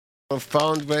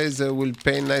fundraiser will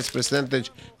pay a nice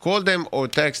percentage. Call them or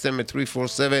text them at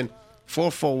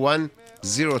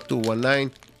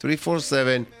 347-441-0219.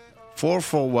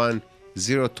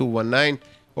 347-441-0219.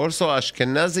 Also,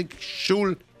 Ashkenazic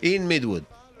Shul in Midwood.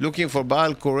 Looking for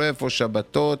Baal Koreh for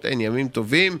Shabbatot and Yamim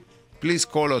Tovim? Please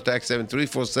call or text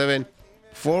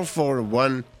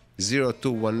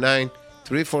 347-441-0219.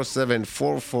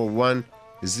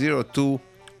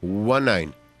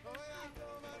 347-441-0219.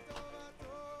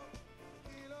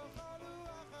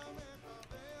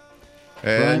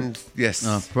 And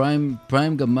yes. Prime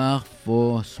Gamar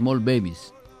for small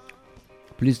babies.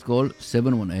 Please call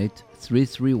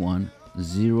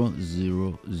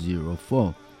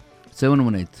 718-331-0004.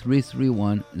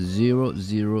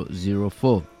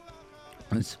 718-331-0004.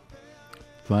 It's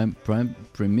Premier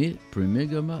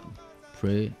Gamar.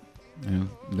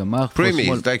 Gamar for Preemie,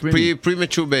 small, it's like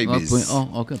premature babies.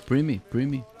 Okay, Preemie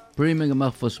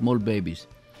Gamar for small babies.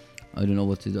 I don't know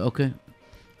what it is. Okay.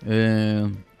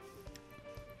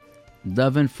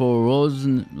 Daven for Rose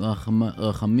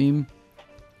Rachamim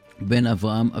Ben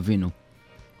Avraham Avinu.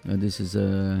 This is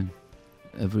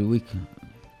every week.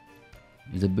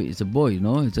 It's a boy,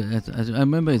 no? I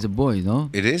remember it's a boy, no?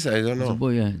 It is? I don't know. It's a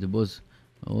boy, yeah. The boss.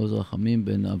 Rose Rachamim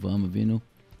Ben Avraham Avinu.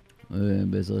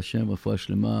 בעזרת השם, רפואה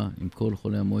שלמה עם כל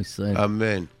חולי עמו ישראל.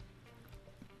 Amen.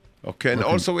 Okay, and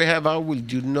also we have,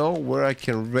 do you know where I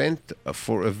can rent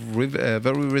for a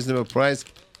very reasonable price,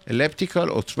 elliptical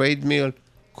or trade meal?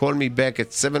 Call me back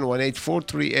at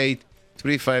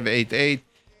 718-438-3588.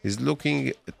 He's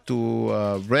looking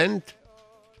to rent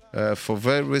for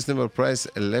very reasonable price,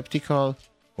 elliptical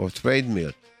or trade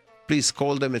meal. Please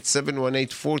call them at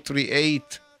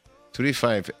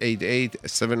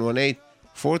 718-438-3588,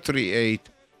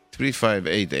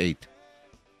 718-438-3588.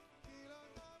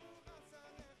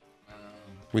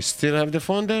 We still have the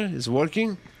phone there? It's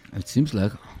working? It seems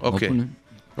like. Okay. Hopefully.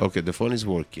 Okay, the phone is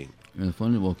working. The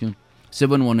phone is working.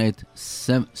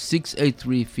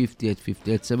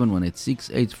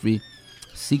 718-683-5858,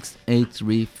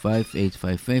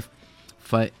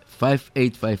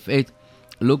 718-683-5858,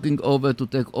 looking to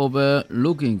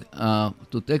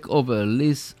take over a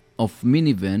list of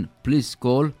minivan. Please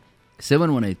call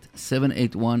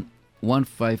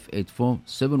 718-781-1584,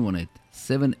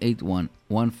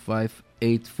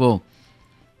 718-781-1584.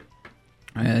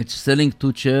 It's selling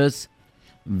 2 chairs,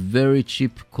 very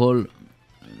cheap. Call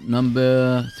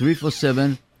number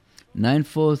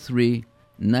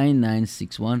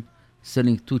 347-943-9961.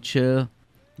 Selling 2 chairs.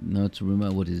 Not to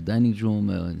remember what is dining room,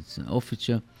 it's an office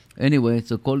chair. Anyway,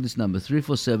 so call this number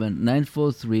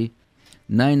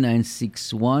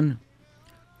 347-943-9961.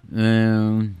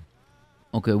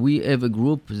 Okay, we have a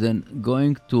group then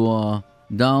going to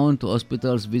down to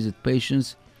hospitals, visit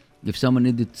patients. If someone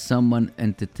needed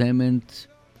entertainment,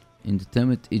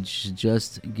 it's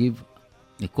just give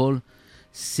a call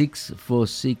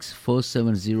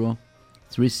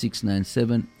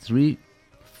 646-470-3697,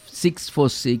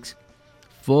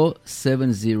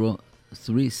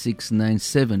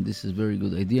 646-470-3697. This is a very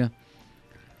good idea.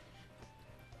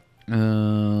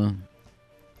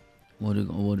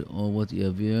 What do you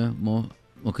have here? More?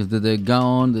 Okay, the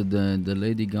gown, the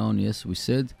lady gown, yes, we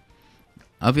said.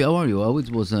 Avi, how are you? How it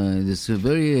was? It's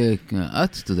very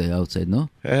hot today outside, no?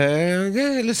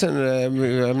 Yeah, listen,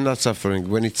 I'm not suffering.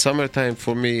 When it's summertime,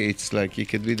 for me, it's like it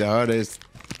could be the hardest.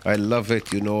 I love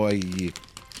it, you know. I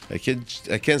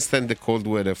can't stand the cold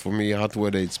weather. For me, hot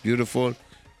weather, it's beautiful.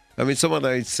 I mean, some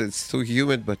other it's too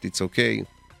humid, but it's okay.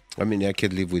 I mean, I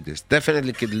can live with this.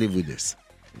 Definitely can live with this.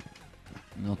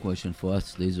 No question for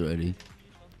us, the Israeli.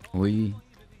 We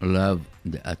love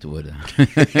the hot weather.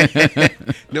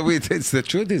 No, it's the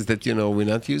truth is that, you know, we're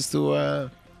not used to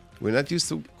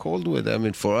cold weather. I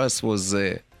mean, for us was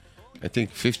I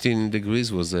think 15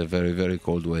 degrees was a very, very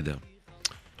cold weather.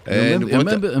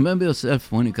 Remember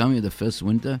yourself when you came here the first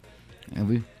winter?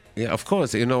 Yeah, of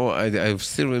course. You know, I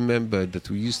still remember that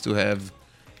we used to have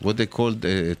what they called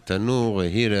a tanur, a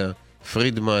hira,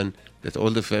 Friedman, that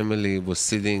all the family was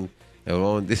sitting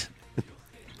around this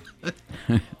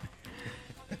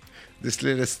this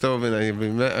little stove, and I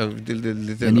did a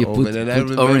little and you oven, and I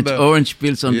remember orange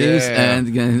peels on this, and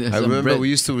I remember bread. We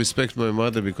used to respect my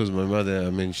mother because my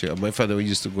mother, my father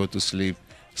used to go to sleep,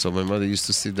 so my mother used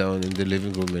to sit down in the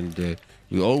living room, and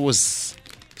we always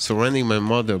surrounding my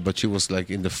mother, but she was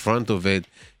like in the front of it,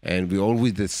 and we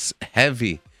always this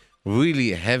heavy,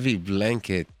 really heavy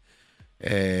blanket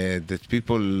that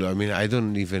people, I mean, I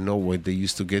don't even know where they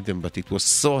used to get them, but it was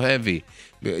so heavy.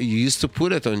 You used to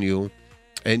put it on you,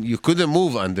 and you couldn't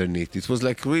move underneath. It was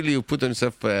like really you put on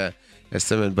yourself a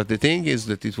cement. But the thing is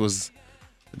that that was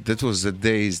the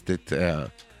days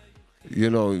that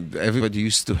everybody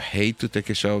used to hate to take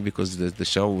a shower because the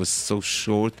shower was so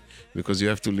short because you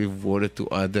have to leave water to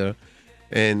other,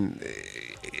 and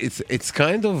it's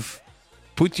kind of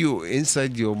put you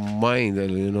inside your mind,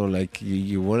 and like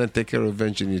you want to take a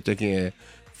revenge and you're taking a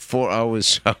 4 hours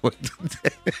shower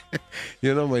today.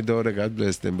 My daughter, God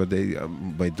bless them, but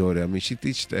my daughter, she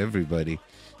teaches everybody.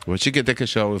 Well, she can take a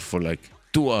shower for like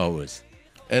 2 hours.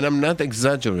 And I'm not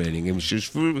exaggerating.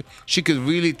 She could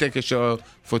really take a shower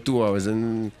for 2 hours.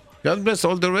 And God bless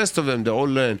all the rest of them. They all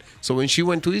learn. So when she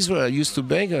went to Israel, I used to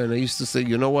beg her. And I used to say,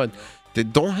 you know what? They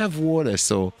don't have water.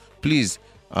 So please,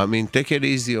 take it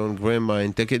easy on grandma.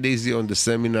 And take it easy on the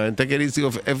seminar. And take it easy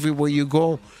of everywhere you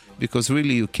go. Because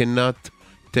really, you cannot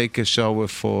take a shower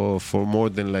for more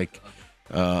than like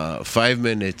 5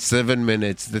 minutes, 7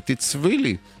 minutes. That it's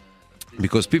really...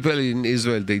 Because people in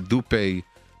Israel, they do pay...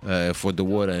 for the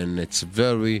water, and it's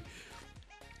very,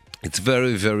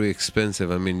 very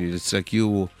expensive. It's like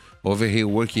you over here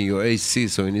working your AC.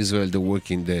 So in Israel, they're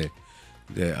working the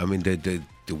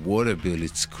water bill.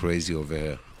 It's crazy over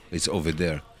here. It's over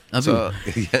there. So,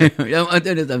 yeah, I'll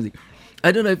tell you something.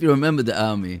 I don't know if you remember the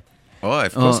army. Oh,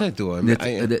 of course I do.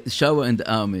 The shower in the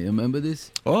army. You remember this?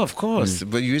 Oh, of course.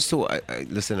 But you used to.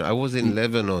 Listen. I was in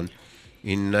Lebanon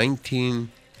in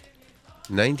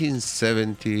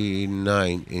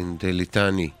 1979 in the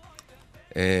Litani,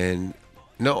 and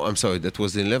no, I'm sorry, that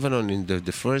was in Lebanon in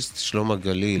the first Shlom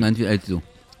Galil. 1982.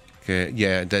 Okay,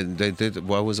 yeah,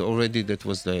 I was already. That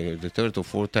was the third or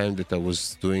fourth time that I was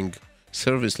doing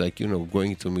service, like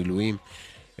going to Miluim,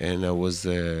 and I was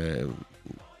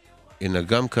in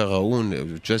Agam Karaun,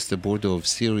 just the border of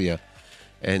Syria,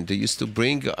 and they used to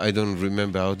bring. I don't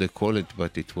remember how they call it,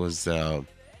 but it was.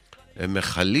 A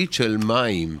mechalit shel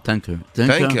mayim. Tanker,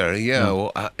 yeah.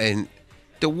 And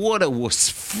the water was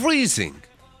freezing.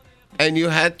 And you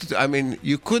had to,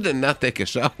 you couldn't not take a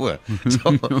shower. So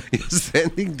you're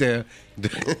standing there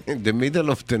in the middle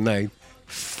of the night,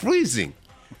 freezing.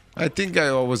 I think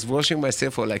I was washing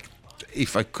myself for like,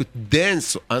 if I could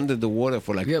dance under the water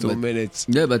for like 2 minutes.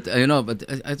 Yeah, but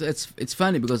it's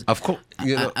funny because of course,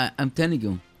 I'm telling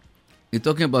you. You're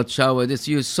talking about shower. This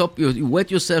you wet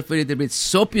yourself a little bit,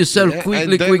 soap yourself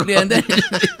quickly, and then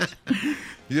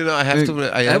I have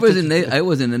to. I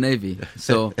was in the Navy,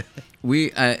 so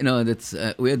we had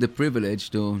the privilege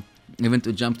to even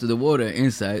to jump to the water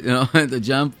inside, to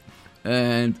jump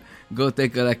and go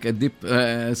take a deep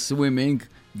swimming,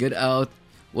 get out,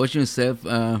 wash yourself.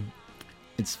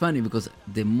 It's funny because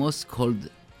the most cold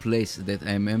place that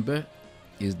I remember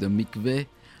is the mikveh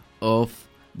of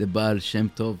the Baal Shem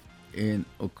Tov in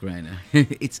Ukraine.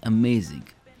 It's amazing.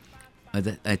 I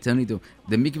tell you,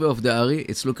 the mikveh of the Ari,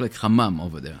 it's look like hammam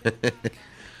over there.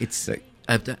 It's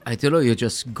I tell you, you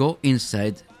just go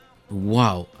inside.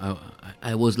 Wow,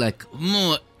 I was like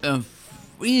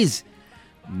freeze,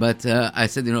 but I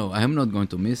said, I'm not going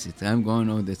to miss it. I'm going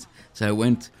on this. So I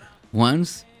went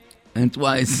once and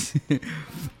twice.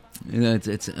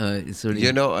 It's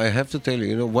really. I have to tell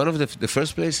you, one of the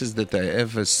first places that I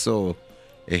ever saw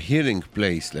a heating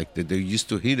place, like that they used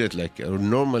to heat it like a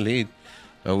normal heat.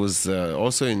 I was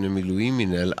also in the Miluim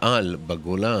in El Al,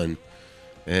 Bagolan,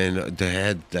 and they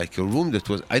had like a room that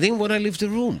was, I didn't want to leave the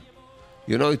room.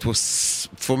 It was,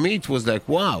 for me, it was like,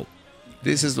 wow,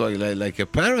 this is like a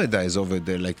paradise over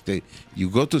there. Like you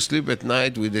go to sleep at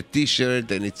night with a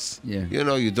t-shirt and it's,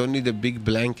 you don't need a big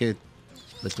blanket.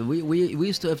 But we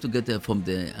used to have to get from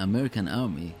the American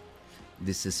Army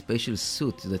this special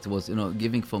suit that was,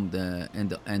 giving from the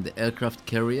aircraft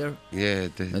carrier. Yeah.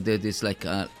 This like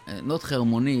not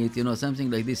harmonite, something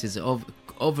like this is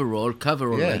coverall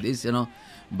like this,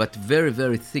 but very,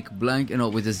 very thick blank,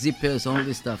 with the zippers, all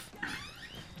this stuff.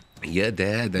 Yeah,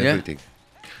 they had everything.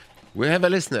 We have a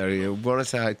listener. You want to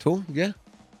say hi too? Yeah?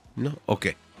 No?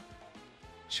 Okay.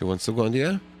 She wants to go on the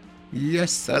air?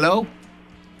 Yes. Hello?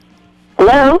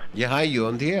 Hello? Yeah, hi, you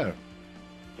on the air.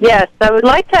 Yes, I would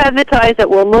like to advertise that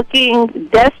we're looking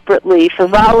desperately for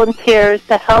volunteers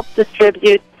to help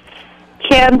distribute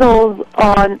candles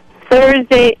on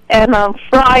Thursday and on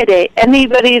Friday.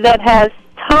 Anybody that has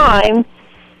time,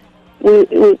 for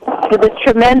this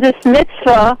tremendous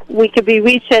mitzvah, we could be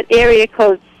reached at area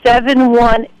code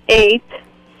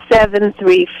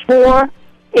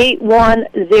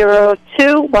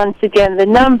 718-734-8102. Once again, the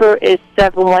number is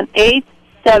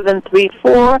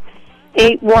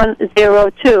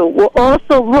 718-734-8102. We're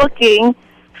also looking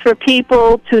for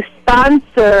people to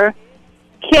sponsor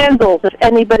candles. If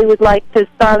anybody would like to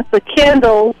sponsor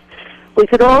candles, we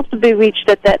could also be reached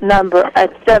at that number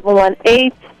at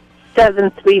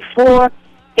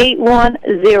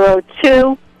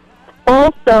 718-734-8102.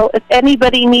 also, if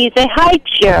anybody needs a high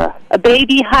chair, a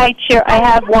baby high chair, I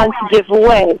have one to give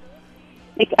away.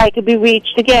 I could be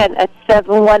reached again at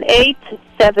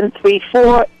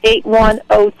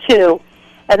 718-734-8102.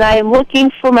 And I am looking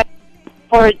for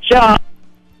a job.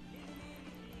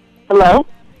 Hello?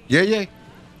 Yeah.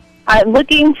 I'm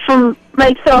looking for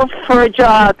myself for a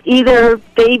job, either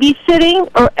babysitting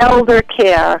or elder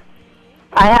care.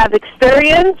 I have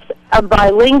experience. I'm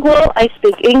bilingual. I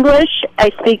speak English. I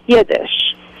speak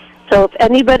Yiddish. So if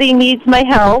anybody needs my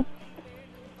help,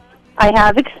 I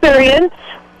have experience.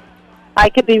 I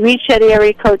could be reached at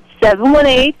area code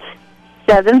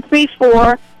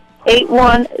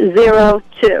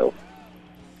 718-734-8102.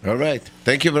 All right.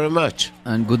 Thank you very much.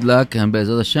 And good luck, and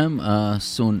Be'ezrat Hashem,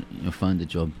 soon you'll find a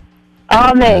job.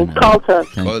 Amen. Call to.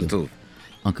 Thank you.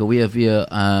 Okay, we have here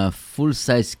a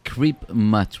full-size crib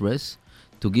mattress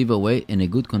to give away in a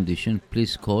good condition.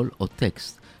 Please call or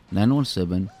text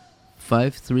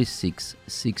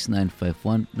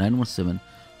 917-536-6951,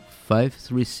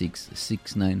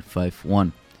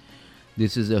 917-536-6951.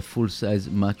 This is a full-size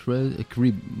mattress, a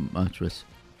crib mattress.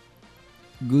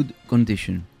 Good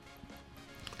condition.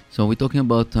 So we're talking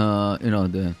about,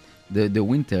 the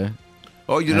winter.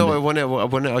 Oh,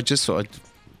 I just saw.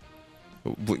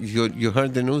 You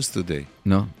heard the news today?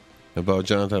 No. About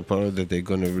Jonathan Power that they're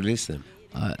going to release him.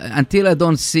 Until I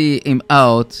don't see him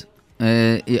out,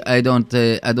 I don't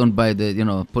buy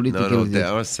the political. No, they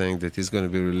are saying that he's going to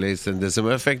be released, and as a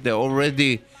matter of fact, they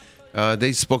already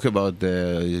they spoke about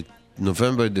the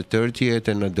November the 30th,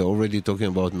 and they're already talking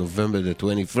about November the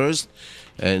 21st,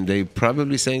 and they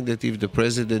probably saying that if the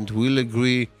president will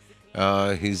agree,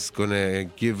 he's going to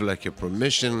give like a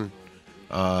permission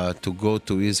to go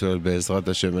to Israel, Be'ezrat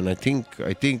Hashem, and I think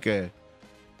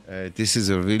this is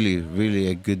a really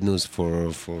a good news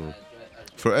for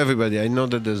everybody. I know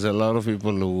that there's a lot of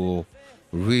people who are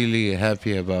really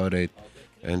happy about it,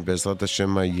 and Be'ezrat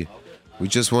Hashem, we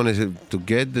just wanted to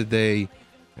get the day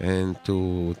and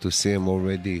to see him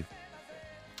already.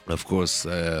 Of course,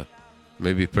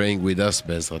 maybe praying with us,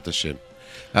 Be'ezrat Hashem.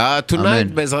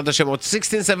 Tonight, Be'ezrat Hashem, at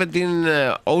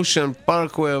 1617 Ocean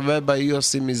Parkway, Rabbi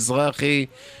Yossi Mizrahi.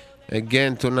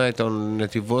 Again, tonight on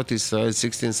Netivot Israel,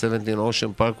 1617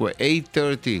 Ocean Parkway,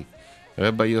 8:30.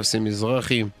 Rabbi Yossi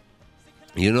Mizrahi.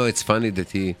 You know, it's funny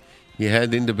that he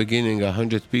had in the beginning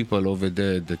 100 people over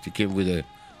there, that he came with a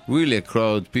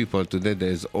crowd people. Today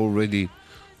there's already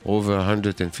over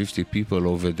 150 people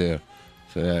over there.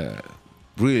 So,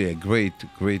 really great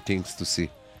things to see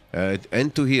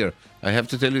and to hear. I have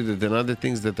to tell you that another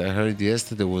things that I heard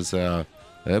yesterday was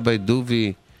Rabbi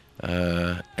Duvi,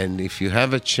 and if you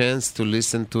have a chance to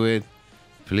listen to it,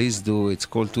 please do. It's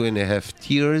called 2.5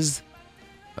 Tears.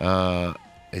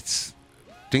 It's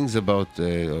things about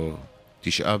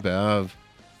Tisha B'Av,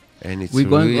 and it's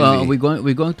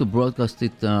we're going to broadcast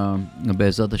it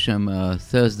Be'ezrat Hashem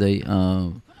Thursday,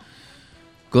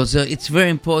 because it's very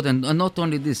important. And not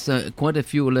only this, quite a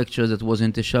few lectures that was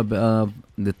in Tisha B'Av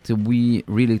that we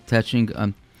really touching.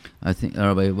 I think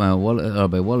Rabbi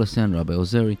Wallerstein, Rabbi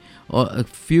Ozeri, or a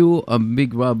few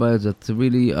big rabbis that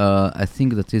really I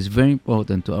think that is very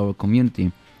important to our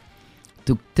community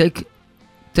to take.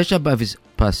 Tisha B'Av is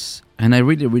past, and I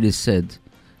really said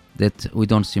that we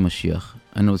don't see Mashiach.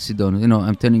 I know,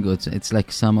 I'm telling you, it's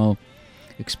like somehow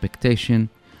expectation,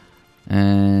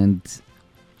 and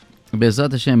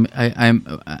Be'ezrat Hashem,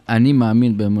 אני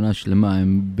מאמין באמונה שלמה,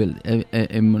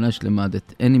 אמונה שלמה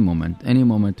that any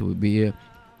moment will be here.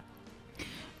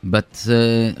 But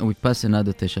we pass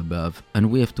another Tisha B'Av,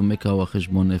 and we have to make our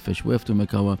cheshbon nefesh. We have to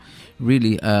make our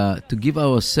really to give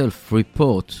ourselves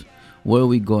report where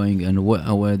we're going and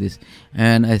where this.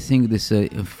 And I think this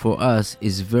for us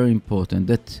is very important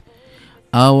that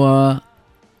our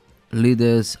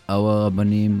leaders, our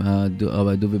Rabbanim,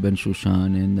 Rabbi Duvi Ben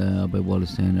Shushan and Rabbi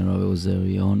Wallerstein and Rabbi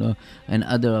Ozeri and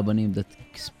other Rabbanim that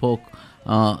spoke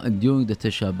during the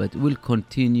Tisha B'Av will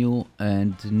continue,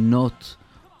 and not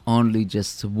only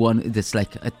just one. That's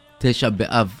like a Tisha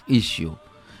B'Av issue.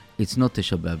 It's not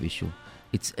Tisha B'Av issue.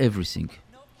 It's everything.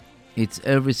 It's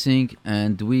everything,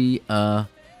 and we're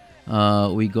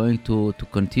going to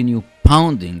continue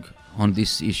pounding on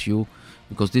this issue,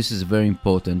 because this is very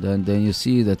important. And then you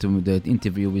see that the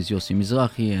interview with Yossi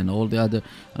Mizrahi and all the other.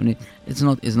 I mean, it's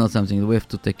not something we have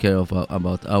to take care of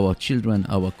about our children,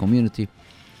 our community,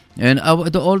 and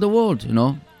all the world.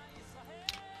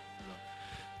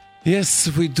 Yes,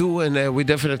 we do, and we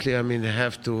definitely,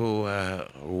 have to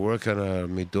work on our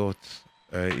midot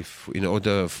in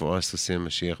order for us to see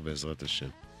Mashiach Be'ezrat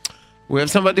Hashem. We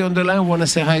have somebody on the line. Want to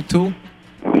say hi to?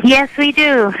 Yes, we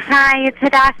do. Hi, it's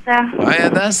Hadassah. Hi,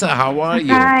 Hadassah. How are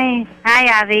you? Hi,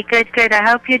 Avi. Good. I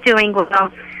hope you're doing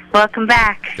well. Welcome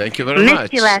back. Thank you very Missed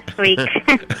much. you last week.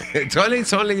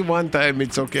 It's only one time.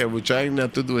 It's okay. We're trying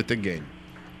not to do it again.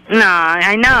 No,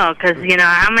 I know, because,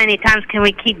 how many times can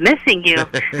we keep missing you?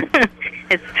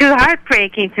 It's too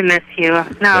heartbreaking to miss you.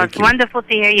 No, it's wonderful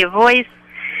to hear your voice.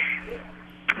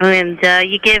 And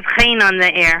you give Chain on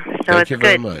the air, so it's good. Thank you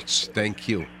very much. Thank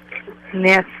you.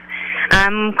 Yes.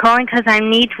 I'm calling because I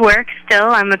need work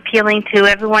still. I'm appealing to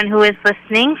everyone who is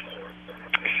listening.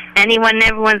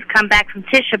 Everyone's come back from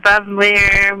Tisha B'Av,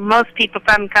 where most people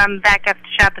probably come back after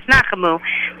Shabbos Nachamu.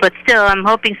 But still, I'm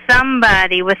hoping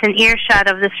somebody with an earshot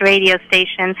of this radio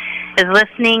station is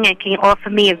listening and can offer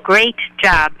me a great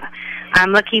job.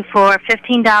 I'm looking for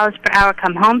 $15 per hour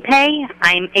come home pay.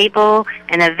 I'm able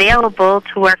and available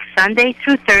to work Sunday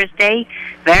through Thursday,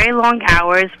 very long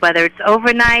hours, whether it's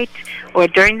overnight or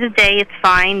during the day, it's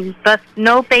fine. But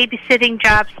no babysitting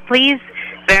jobs, please.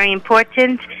 Very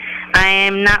important. I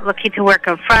am not looking to work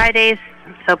on Fridays,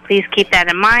 so please keep that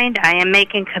in mind. I am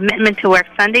making commitment to work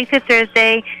Sunday through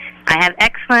Thursday. I have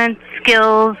excellent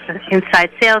skills, inside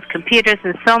sales, computers,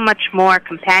 and so much more.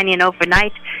 Companion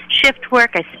overnight shift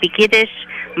work. I speak Yiddish.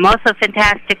 I'm also a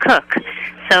fantastic cook.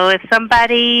 So if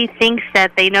somebody thinks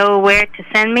that they know where to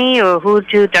send me or who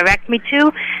to direct me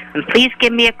to, then please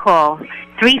give me a call.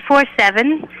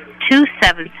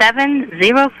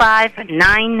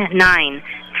 347-277-0599.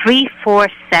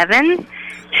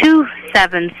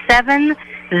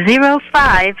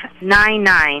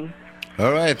 347-277-0599.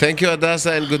 All right. Thank you,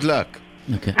 Hadassah, and good luck.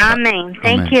 Okay. Amen.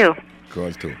 Thank you.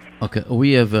 Call too. Okay,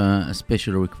 we have a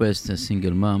special request, a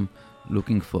single mom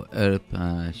looking for help.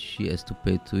 She has to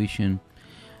pay tuition,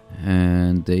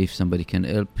 and if somebody can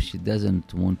help, she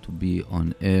doesn't want to be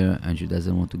on air, and she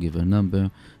doesn't want to give her number.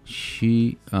 If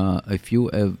you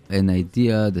have an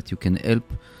idea that you can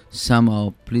help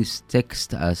somehow, please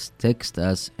text us,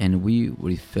 and we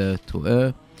refer to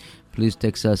her. Please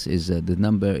text us. The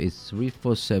number is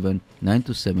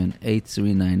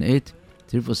 347-927-8398.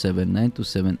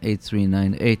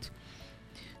 347-927-8398.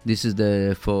 This is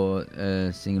for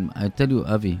singing. I tell you,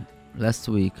 Avi, last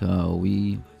week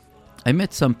I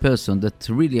met some person that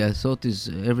really I thought is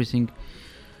everything,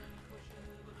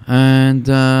 and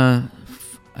I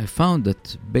found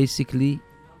that basically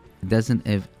doesn't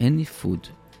have any food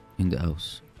in the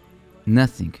house,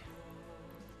 nothing,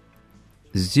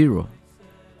 zero.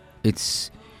 It's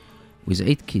with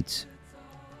 8 kids,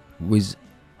 with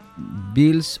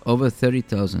bills over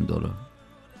 $30,000.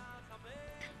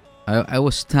 I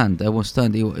was stunned. It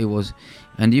was,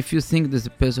 and if you think that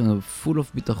the person full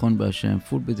of bitachon b'Hashem,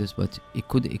 full business, but he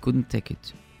couldn't take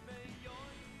it.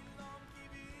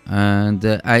 And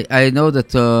I know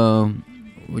that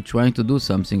we're trying to do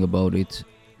something about it,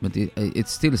 but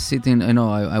it's still sitting.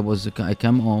 I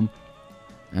come home,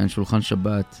 and Shulchan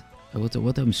Shabbat.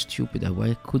 What I'm stupid.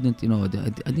 Why I couldn't, I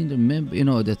didn't remember,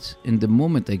 that in the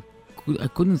moment I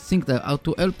couldn't think that how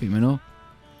to help him,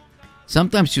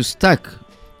 Sometimes you're stuck.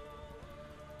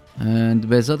 And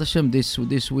Be'ezrat Hashem, this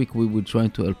week we will try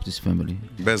to help this family.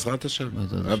 Be'ezrat Hashem.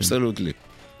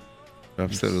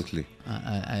 Absolutely.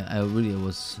 I really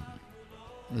was,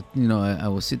 I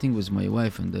was sitting with my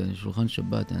wife and the Shulchan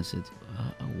Shabbat, and I said,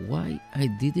 why I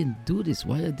didn't do this?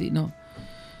 Why I didn't?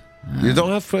 You don't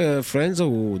have friends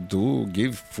who do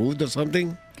give food or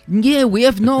something? Yeah, we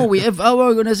have our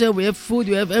organization, we have food,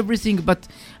 we have everything, but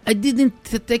I didn't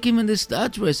take him in the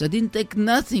address. I didn't take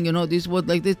nothing, this was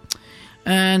like this,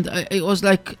 and it was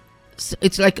like,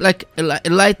 it's like a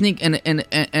lightning and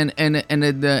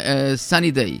a sunny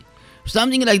day,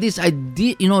 something like this. I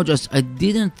did, I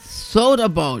didn't thought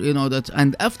about, that,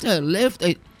 and after I left,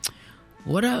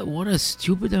 what a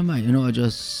stupid am I, I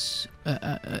just.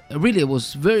 Really, it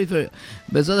was very, very.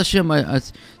 Be'ezrat Hashem, I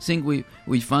think we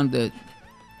found the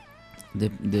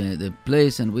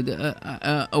place, and we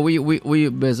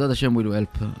Be'ezrat Hashem will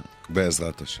help.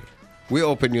 Be'ezrat Hashem, we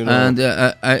open, And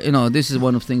this is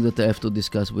one of the things that I have to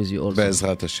discuss with you also.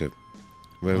 Be'ezrat Hashem,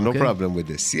 we have no problem with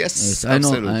this. Yes,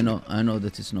 absolutely. I know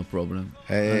that it's no problem.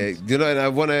 And I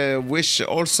want to wish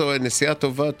also a Nesiyah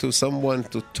Tova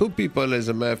to two people. As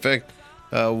a matter of fact,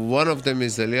 one of them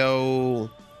is Eliyahu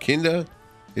Kinder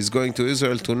is going to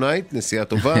Israel tonight. Nesiyah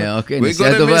Tova. Yeah, okay. We're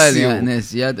going to miss you.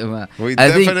 Nesiyah Tova.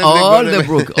 I think all the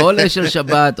Brook, all Eshel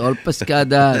Shabbat, all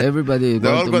Pescada, everybody.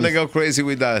 They're all going to go crazy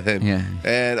without him. Yeah.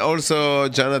 And also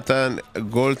Jonathan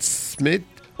Goldsmith,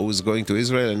 who is going to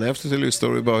Israel. And I have to tell you a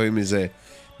story about him. He's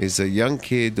a young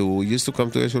kid who used to come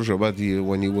to Eshel Shabbat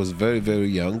when he was very, very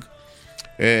young.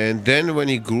 And then when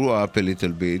he grew up a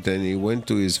little bit and he went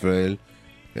to Israel,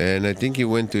 and I think he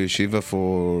went to yeshiva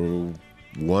for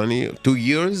 2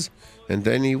 years, and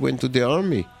then he went to the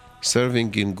army,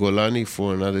 serving in Golani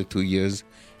for another 2 years.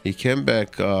 He came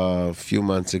back a few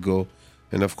months ago,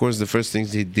 and of course, the first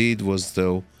things he did was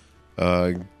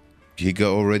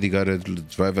already got a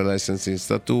driver license. He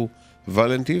started to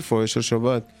volunteer for Rosh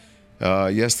Shabbat.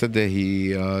 Yesterday,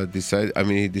 he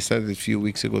decided a few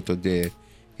weeks ago today,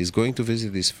 he's going to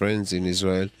visit his friends in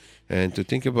Israel. And to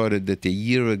think about it, that a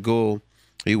year ago,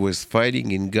 he was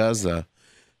fighting in Gaza.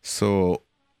 So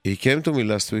he came to me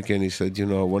last week and he said, I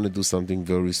want to do something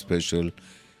very special.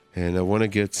 And I want to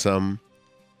get some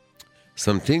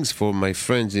things for my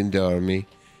friends in the army.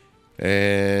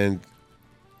 And,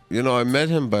 I met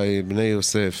him by Bnei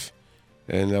Yosef.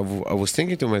 And I was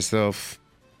thinking to myself,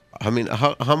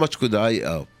 how much could I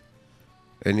help?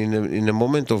 And in a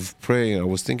moment of prayer, I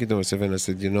was thinking to myself, and I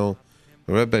said,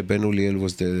 Rabbi Ben Uliel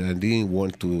was there, and I didn't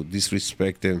want to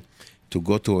disrespect him, to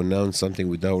go to announce something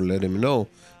without letting him know.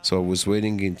 So I was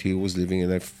waiting until he was leaving,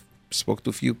 and I spoke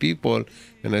to a few people,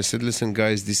 and I said, listen,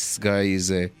 guys, this guy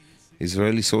is a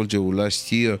Israeli soldier who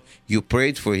last year, you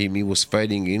prayed for him. He was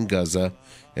fighting in Gaza,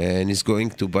 and he's going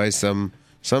to buy some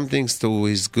things to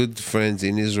his good friends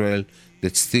in Israel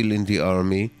that's still in the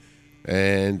army.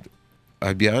 And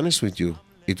I'll be honest with you,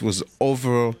 it was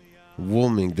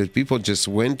overwhelming that people just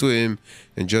went to him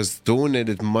and just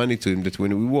donated money to him, that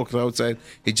when we walked outside,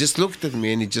 he just looked at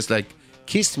me and he just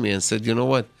kissed me and said, you know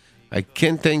what, I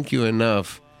can't thank you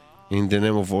enough in the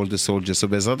name of all the soldiers. So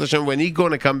Be'ezrat Hashem, when he's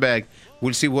going to come back,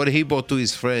 we'll see what he brought to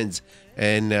his friends.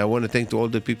 And I want to thank to all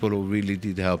the people who really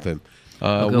did help him.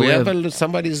 We have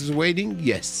somebody's waiting?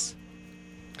 Yes.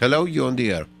 Hello, you're on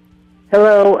the air.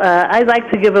 Hello, I'd like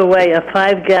to give away a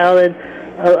 5-gallon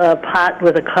pot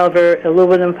with a cover,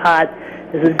 aluminum pot.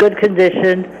 It's in good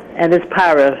condition, and it's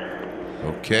Parav.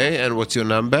 Okay, and what's your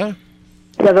number?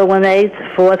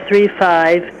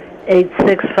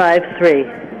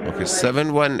 718-435-8653. Okay,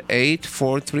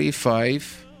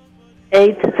 718-435...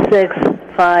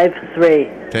 8653.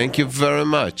 Thank you very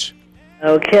much.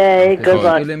 Okay, good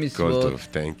luck.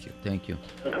 Thank you. Thank you.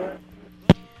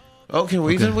 Okay,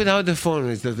 even without the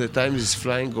phone, the time is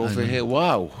flying over here.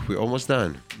 Wow, we're almost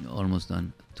done. Almost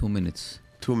done. 2 minutes.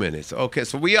 2 minutes. Okay,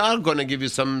 so we are going to give you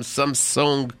some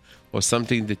song or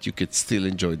something that you could still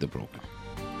enjoy the program.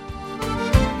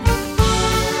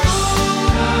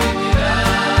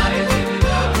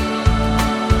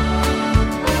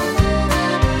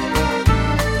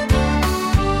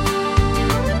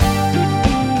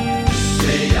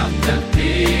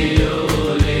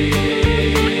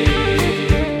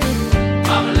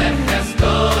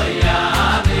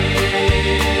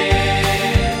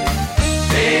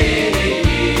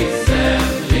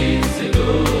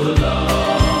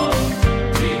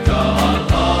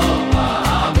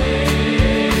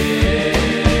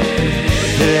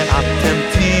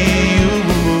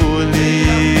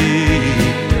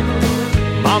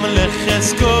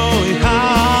 Oh,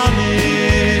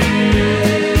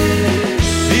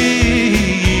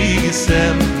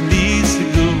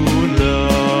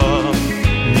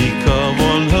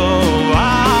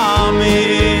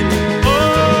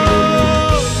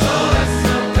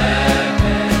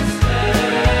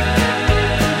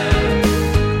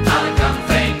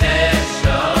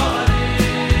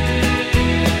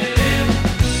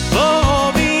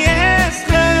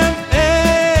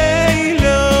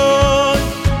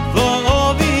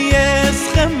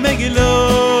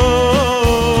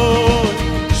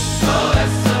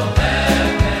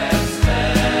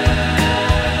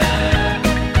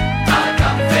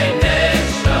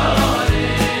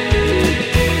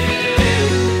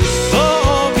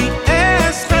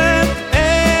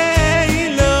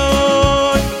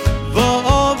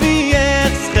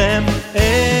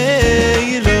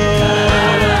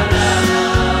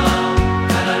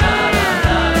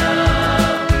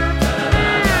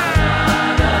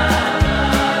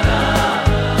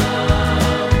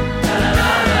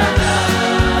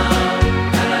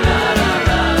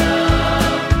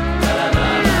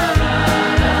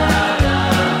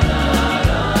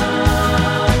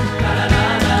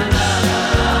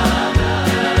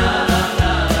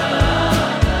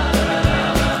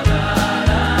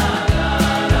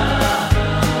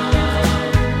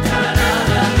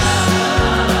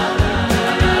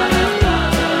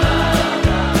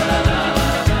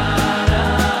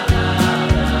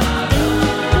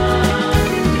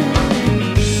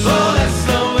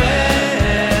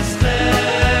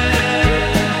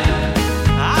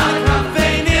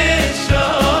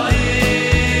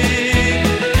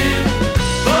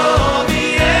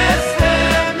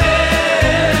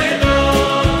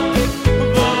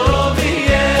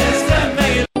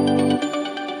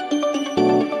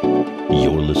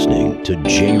 listening to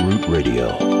J-Root Radio.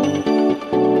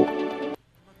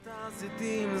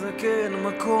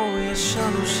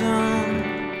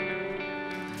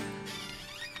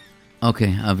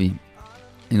 Okay, Avi.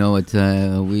 You know what?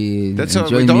 We That's all.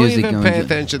 enjoy We don't music. even pay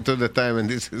attention to the time, and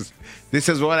this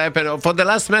is what happened. For the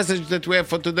last message that we have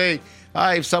for today,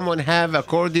 if someone have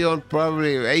accordion,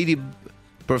 probably 80,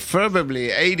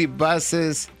 preferably 80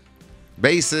 basses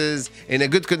in a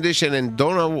good condition, and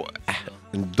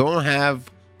don't have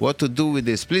what to do with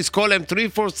this, please call him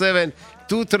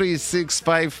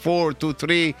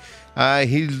 347-236-5423.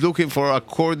 He's looking for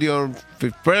accordion,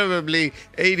 preferably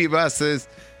 80 basses.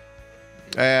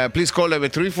 Please call him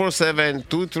at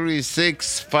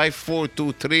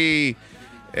 347-236-5423.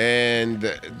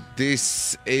 And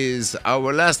this is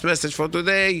our last message for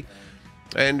today.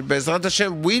 And Bezrat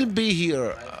Hashem will be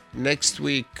here next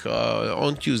week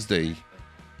on Tuesday.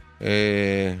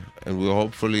 And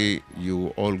hopefully you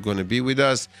all going to be with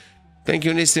us. Thank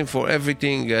you, Nissim, for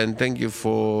everything. And thank you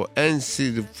for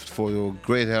NC for your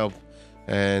great help.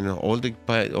 And all the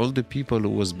people who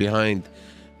was behind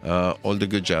all the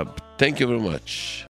good job. Thank you very much.